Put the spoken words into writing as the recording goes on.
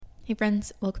Hey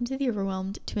friends, welcome to the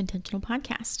Overwhelmed to Intentional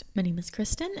podcast. My name is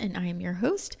Kristen and I am your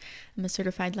host. I'm a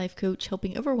certified life coach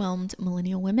helping overwhelmed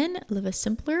millennial women live a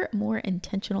simpler, more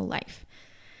intentional life.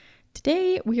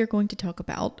 Today we are going to talk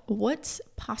about what's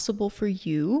possible for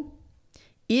you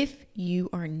if you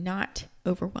are not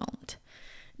overwhelmed.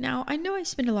 Now, I know I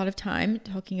spend a lot of time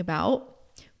talking about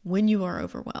when you are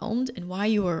overwhelmed and why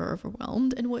you are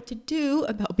overwhelmed and what to do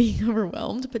about being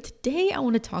overwhelmed, but today I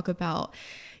want to talk about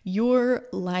your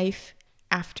life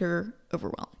after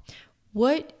overwhelm.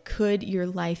 What could your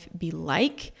life be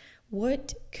like?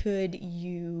 What could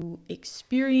you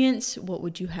experience? What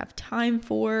would you have time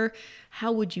for?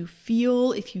 How would you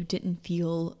feel if you didn't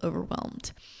feel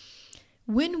overwhelmed?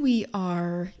 When we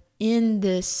are in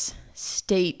this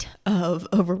state of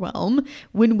overwhelm,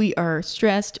 when we are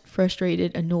stressed,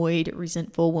 frustrated, annoyed,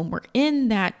 resentful, when we're in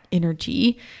that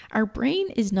energy, our brain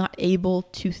is not able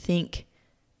to think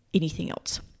anything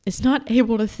else. It's not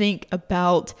able to think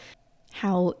about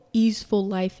how easeful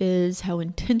life is, how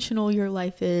intentional your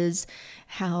life is,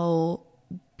 how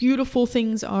beautiful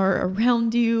things are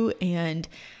around you, and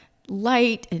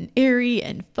light and airy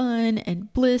and fun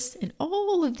and bliss and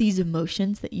all of these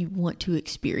emotions that you want to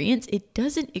experience. It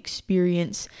doesn't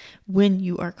experience when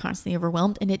you are constantly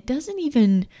overwhelmed, and it doesn't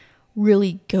even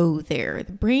really go there.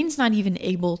 The brain's not even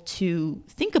able to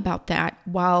think about that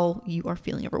while you are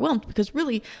feeling overwhelmed, because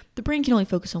really the brain can only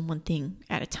focus on one thing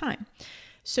at a time.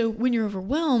 So when you're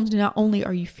overwhelmed, not only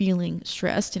are you feeling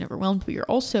stressed and overwhelmed, but you're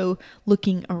also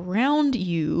looking around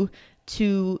you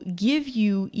to give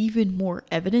you even more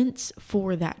evidence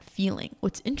for that feeling.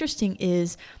 What's interesting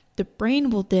is the brain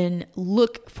will then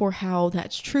look for how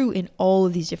that's true in all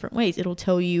of these different ways. It'll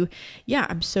tell you, yeah,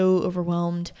 I'm so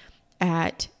overwhelmed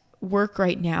at work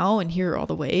right now, and here are all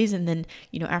the ways. And then,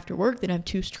 after work, then I'm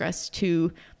too stressed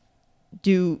to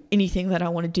do anything that I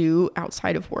want to do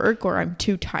outside of work, or I'm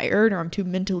too tired, or I'm too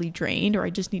mentally drained, or I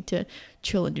just need to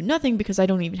chill and do nothing because I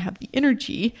don't even have the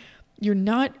energy. You're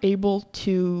not able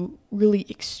to really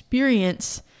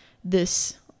experience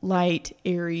this light,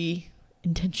 airy,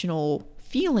 intentional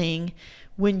feeling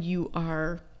when you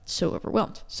are so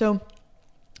overwhelmed. So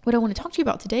what I want to talk to you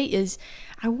about today is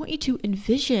I want you to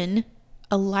envision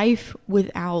a life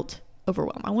without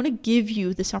overwhelm. I want to give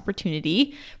you this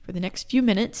opportunity for the next few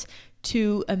minutes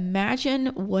to imagine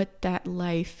what that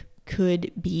life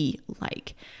could be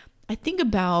like. I think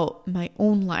about my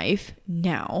own life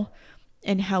now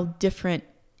and how different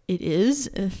it is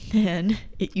than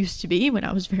it used to be when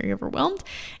I was very overwhelmed,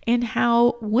 and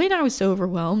how when I was so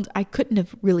overwhelmed, I couldn't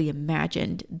have really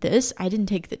imagined this. I didn't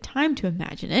take the time to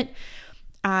imagine it.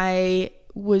 I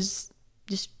was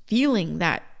just feeling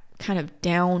that kind of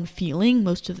down feeling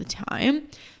most of the time.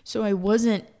 So I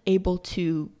wasn't able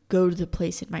to go to the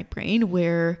place in my brain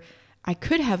where I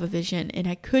could have a vision and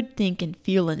I could think and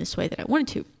feel in this way that I wanted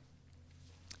to.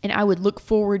 And I would look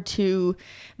forward to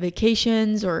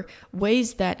vacations or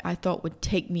ways that I thought would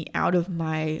take me out of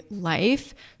my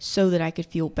life so that I could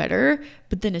feel better.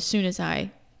 But then as soon as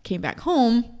I came back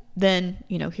home, then,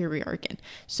 here we are again.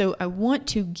 So I want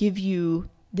to give you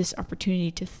this opportunity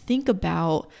to think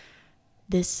about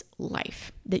this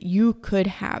life that you could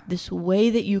have, this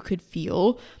way that you could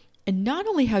feel, and not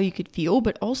only how you could feel,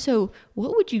 but also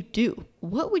what would you do?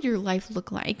 What would your life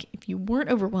look like if you weren't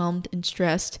overwhelmed and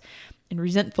stressed and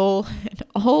resentful and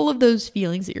all of those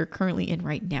feelings that you're currently in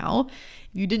right now?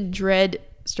 If you didn't dread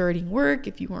starting work,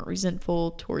 if you weren't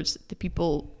resentful towards the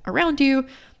people around you,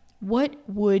 what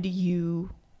would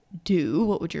you do?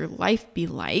 What would your life be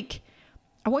like?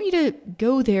 I want you to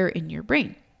go there in your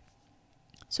brain.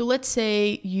 So let's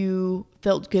say you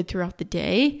felt good throughout the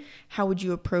day. How would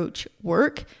you approach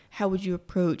work? How would you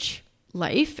approach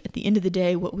life? At the end of the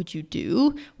day, what would you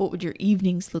do? What would your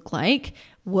evenings look like?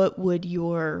 What would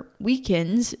your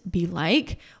weekends be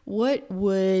like? What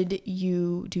would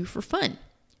you do for fun?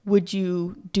 Would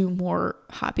you do more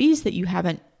hobbies that you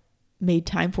haven't made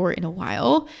time for in a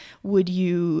while? Would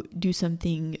you do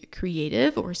something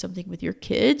creative or something with your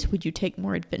kids? Would you take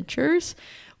more adventures?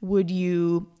 Would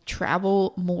you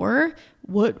travel more?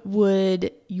 What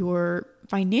would your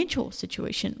financial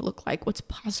situation look like? What's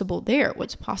possible there?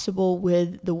 What's possible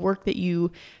with the work that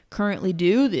you currently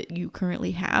do, that you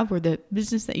currently have, or the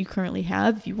business that you currently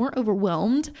have? If you weren't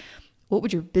overwhelmed, what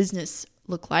would your business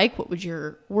look like? What would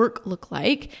your work look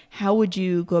like? How would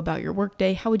you go about your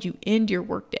workday? How would you end your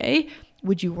workday?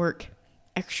 Would you work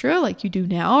extra like you do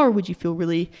now, or would you feel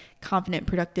really confident,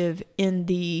 productive in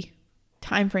the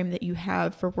time frame that you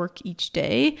have for work each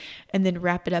day and then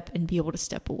wrap it up and be able to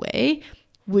step away?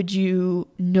 Would you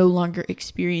no longer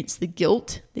experience the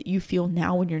guilt that you feel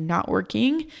now when you're not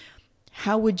working?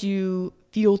 How would you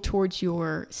feel towards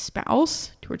your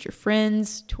spouse, towards your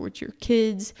friends, towards your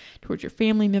kids, towards your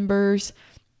family members.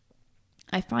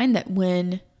 I find that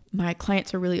when my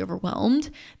clients are really overwhelmed,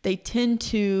 they tend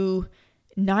to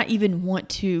not even want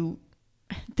to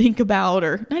think about,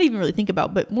 or not even really think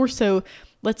about, but more so,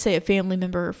 let's say a family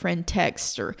member or friend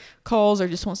texts or calls or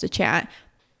just wants to chat.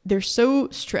 They're so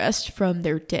stressed from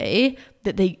their day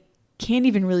that they can't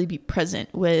even really be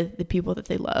present with the people that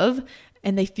they love.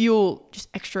 And they feel just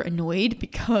extra annoyed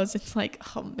because it's like,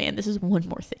 oh man, this is one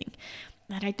more thing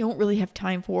that I don't really have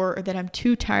time for, or that I'm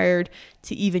too tired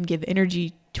to even give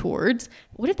energy towards.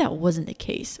 What if that wasn't the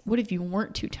case? What if you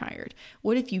weren't too tired?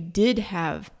 What if you did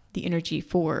have the energy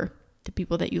for the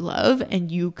people that you love,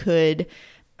 and you could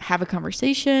have a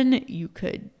conversation, you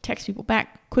could text people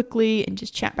back quickly and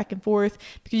just chat back and forth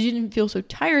because you didn't feel so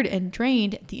tired and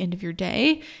drained at the end of your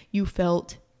day? You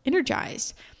felt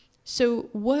energized. So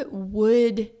what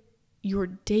would your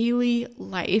daily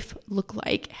life look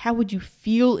like? How would you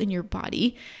feel in your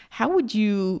body? How would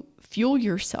you fuel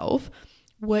yourself?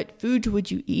 What foods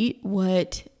would you eat?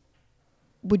 What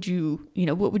would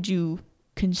you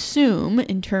consume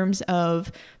in terms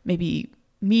of maybe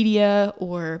media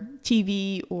or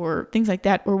TV or things like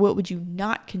that? Or what would you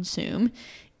not consume?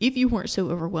 If you weren't so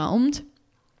overwhelmed,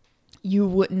 you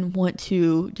wouldn't want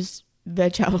to just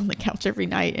veg out on the couch every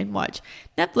night and watch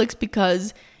Netflix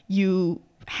because you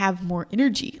have more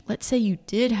energy. Let's say you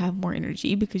did have more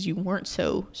energy because you weren't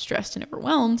so stressed and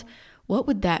overwhelmed. What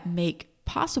would that make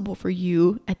possible for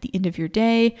you at the end of your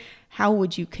day? How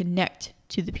would you connect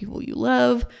to the people you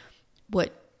love?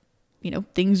 What,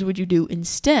 things would you do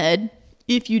instead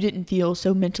if you didn't feel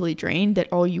so mentally drained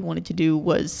that all you wanted to do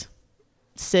was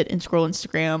sit and scroll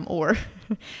Instagram or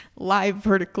lie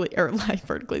horizontally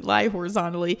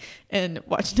and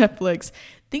watch Netflix,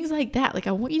 things like that. Like,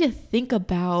 I want you to think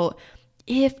about,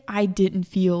 if I didn't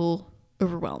feel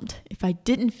overwhelmed, if I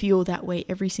didn't feel that way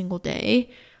every single day,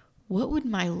 what would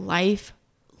my life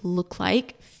look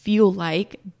like, feel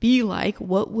like, be like?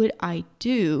 What would I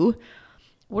do?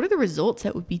 What are the results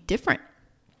that would be different?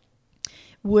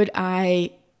 Would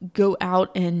I go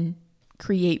out and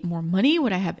create more money?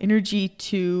 Would I have energy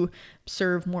to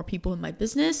serve more people in my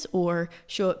business, or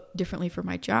show up differently for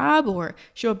my job, or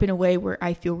show up in a way where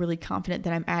I feel really confident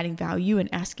that I'm adding value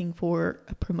and asking for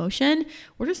a promotion?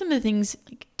 What are some of the things,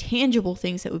 like tangible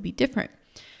things, that would be different?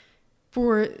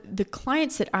 For the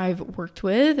clients that I've worked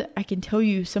with, I can tell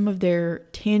you some of their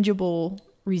tangible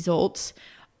results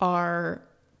are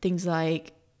things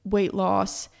like weight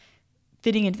loss,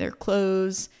 fitting into their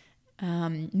clothes,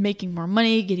 making more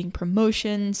money, getting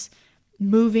promotions,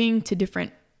 moving to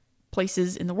different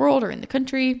places in the world or in the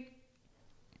country,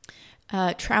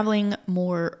 traveling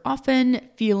more often,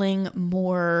 feeling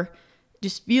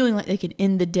like they can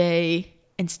end the day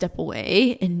and step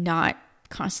away and not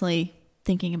constantly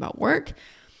thinking about work,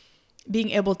 being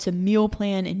able to meal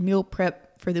plan and meal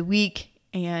prep for the week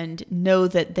and know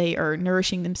that they are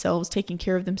nourishing themselves, taking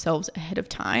care of themselves ahead of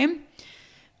time.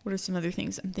 What are some other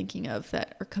things I'm thinking of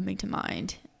that are coming to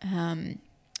mind?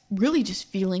 Really just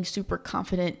feeling super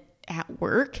confident at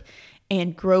work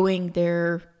and growing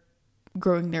their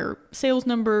sales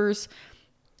numbers,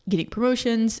 getting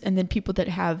promotions, and then people that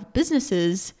have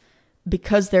businesses,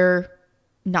 because they're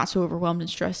not so overwhelmed and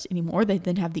stressed anymore, they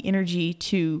then have the energy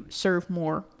to serve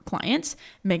more clients,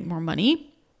 make more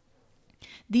money.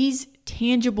 These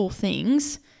tangible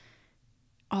things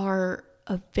are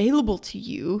available to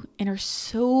you and are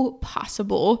so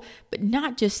possible, but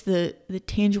not just the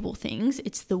tangible things.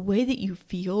 It's the way that you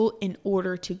feel in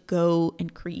order to go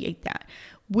and create that.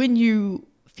 When you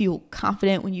feel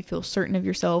confident, when you feel certain of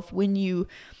yourself, when you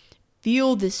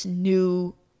feel this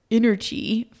new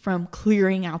energy from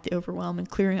clearing out the overwhelm and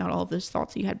clearing out all of those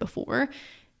thoughts that you had before,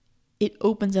 it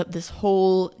opens up this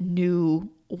whole new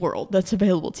world that's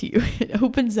available to you. It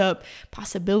opens up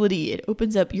possibility. It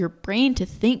opens up your brain to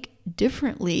think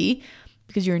differently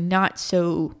because you're not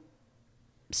so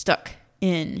stuck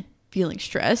in feeling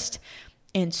stressed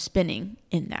and spinning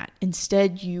in that.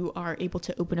 Instead, you are able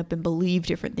to open up and believe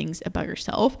different things about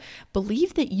yourself.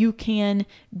 Believe that you can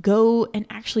go and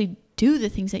actually do the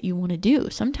things that you want to do.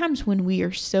 Sometimes when we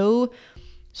are so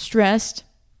stressed,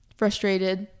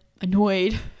 frustrated,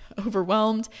 annoyed,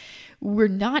 overwhelmed, we're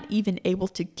not even able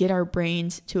to get our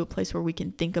brains to a place where we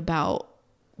can think about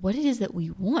what it is that we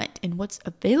want and what's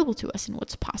available to us and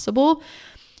what's possible.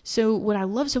 So what I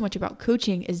love so much about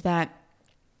coaching is that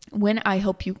when I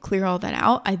help you clear all that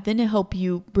out, I then help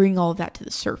you bring all of that to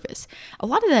the surface. A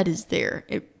lot of that is there.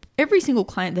 Every single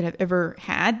client that I've ever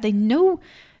had, they know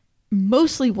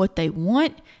mostly what they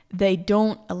want. They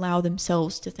don't allow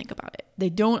themselves to think about it. They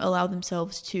don't allow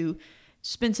themselves to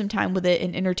spend some time with it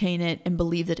and entertain it and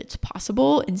believe that it's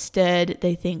possible. Instead,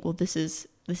 they think, well, this is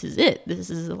it. This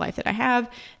is the life that I have.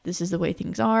 This is the way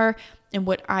things are. And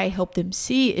what I help them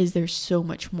see is there's so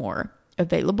much more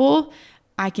available.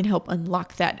 I can help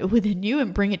unlock that within you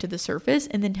and bring it to the surface,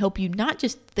 and then help you not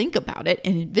just think about it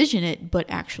and envision it, but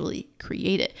actually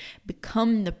create it.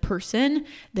 Become the person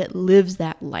that lives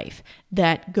that life,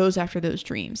 that goes after those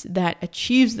dreams, that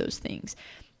achieves those things.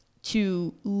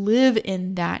 To live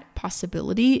in that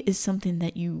possibility is something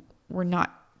that you were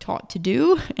not taught to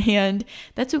do, and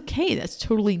that's okay. That's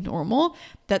totally normal.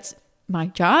 That's my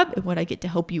job, and what I get to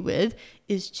help you with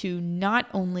is to not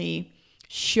only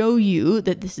show you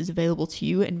that this is available to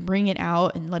you and bring it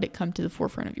out and let it come to the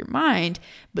forefront of your mind,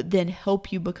 but then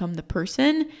help you become the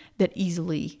person that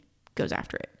easily goes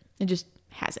after it and just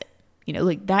has it.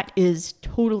 Like that is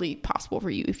totally possible for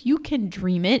you. If you can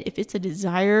dream it, if it's a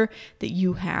desire that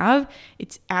you have,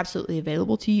 it's absolutely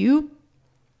available to you.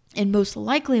 And most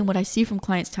likely, and what I see from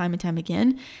clients time and time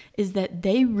again, is that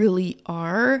they really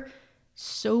are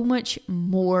so much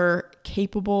more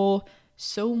capable,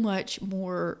 so much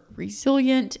more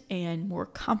resilient and more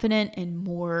confident and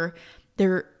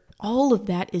all of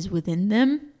that is within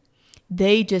them.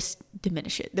 They just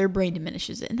diminish it. Their brain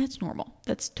diminishes it, and that's normal.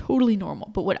 That's totally normal.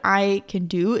 But what I can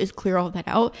do is clear all that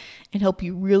out and help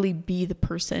you really be the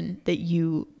person that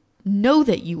you know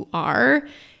that you are.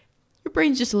 Your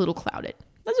brain's just a little clouded.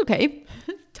 That's okay.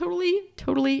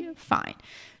 Totally fine.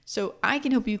 So I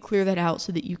can help you clear that out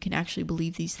so that you can actually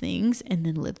believe these things and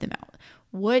then live them out.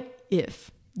 What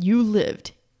if you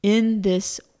lived in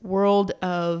this world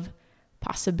of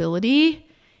possibility,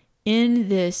 in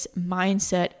this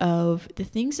mindset of the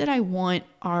things that I want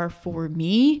are for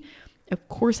me? Of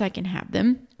course I can have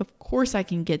them. Of course I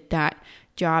can get that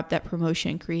job, that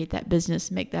promotion, create that business,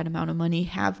 make that amount of money,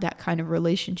 have that kind of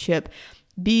relationship,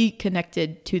 be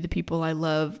connected to the people I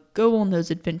love, go on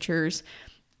those adventures.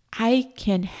 I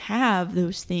can have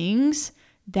those things.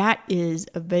 That is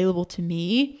available to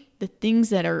me. The things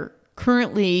that are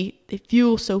currently, they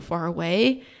feel so far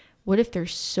away. What if they're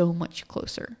so much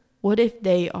closer? What if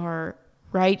they are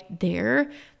right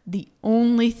there? The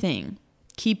only thing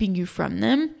keeping you from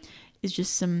them is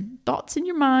just some thoughts in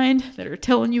your mind that are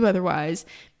telling you otherwise,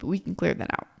 but we can clear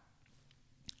that out.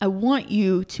 I want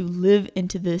you to live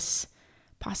into this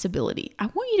possibility. I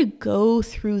want you to go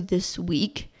through this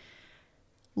week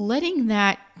letting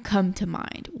that come to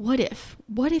mind. What if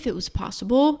it was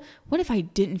possible? What if I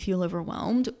didn't feel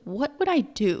overwhelmed? What would I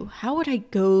do? How would I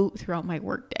go throughout my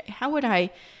workday? How would I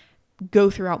go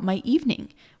throughout my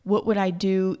evening? What would I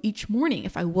do each morning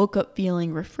if I woke up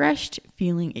feeling refreshed,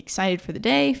 feeling excited for the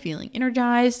day, feeling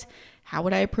energized? How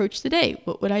would I approach the day?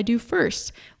 What would I do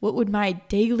first? What would my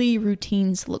daily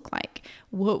routines look like?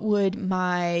 What would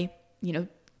my,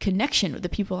 connection with the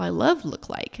people I love look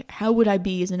like? How would I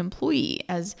be as an employee,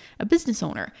 as a business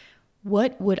owner?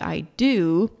 What would I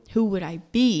do? Who would I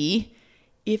be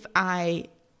if I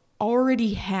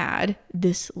already had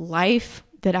this life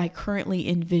that I currently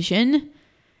envision?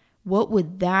 What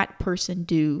would that person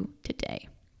do today?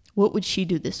 What would she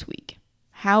do this week?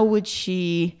 How would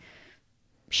she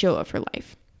show up for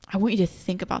life? I want you to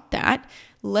think about that.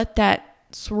 Let that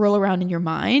swirl around in your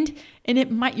mind, and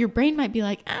your brain might be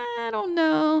like, I don't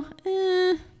know.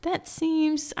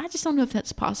 I just don't know if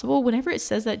that's possible. Whenever it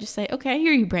says that, just say, okay, I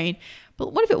hear you, brain.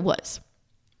 But what if it was?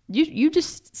 You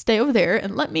just stay over there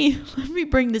and let me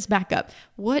bring this back up.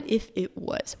 What if it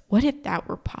was? What if that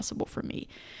were possible for me?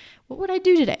 What would I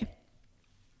do today?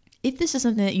 If this is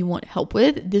something that you want help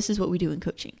with, this is what we do in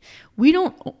coaching. We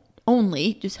don't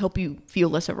only just help you feel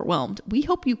less overwhelmed. We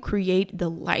help you create the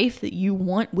life that you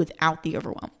want without the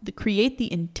overwhelm. Create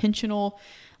the intentional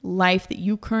life that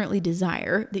you currently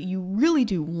desire, that you really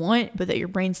do want, but that your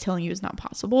brain's telling you is not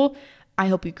possible. I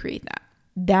help you create that.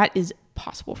 That is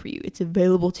possible for you. It's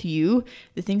available to you.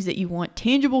 The things that you want,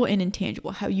 tangible and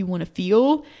intangible, how you want to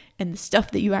feel, and the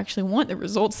stuff that you actually want, the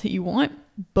results that you want,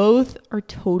 both are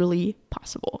totally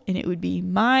possible. And it would be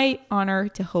my honor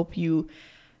to help you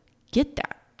get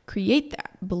that, create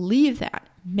that, believe that,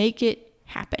 make it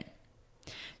happen.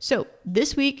 So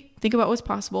this week, think about what's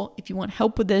possible. If you want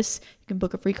help with this, you can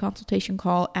book a free consultation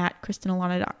call at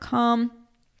KristenAlana.com.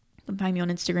 You can find me on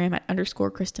Instagram at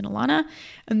 _KristenAlana.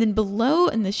 And then below,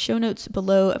 in the show notes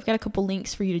below, I've got a couple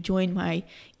links for you to join my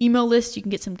email list. You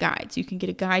can get some guides. You can get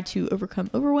a guide to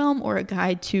overcome overwhelm or a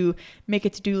guide to make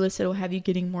a to-do list that will have you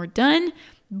getting more done.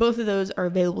 Both of those are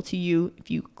available to you.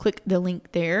 If you click the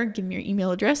link there, give me your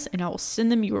email address and I will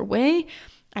send them your way.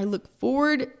 I look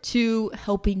forward to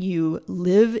helping you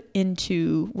live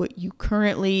into what you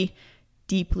currently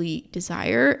deeply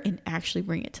desire and actually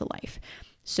bring it to life.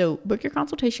 So book your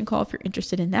consultation call if you're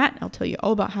interested in that. I'll tell you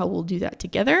all about how we'll do that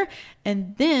together.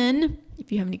 And then if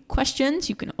you have any questions,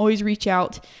 you can always reach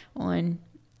out on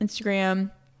Instagram,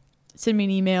 send me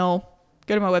an email,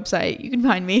 go to my website. You can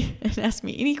find me and ask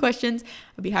me any questions.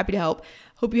 I'll be happy to help.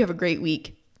 Hope you have a great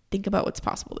week. Think about what's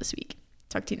possible this week.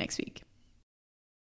 Talk to you next week.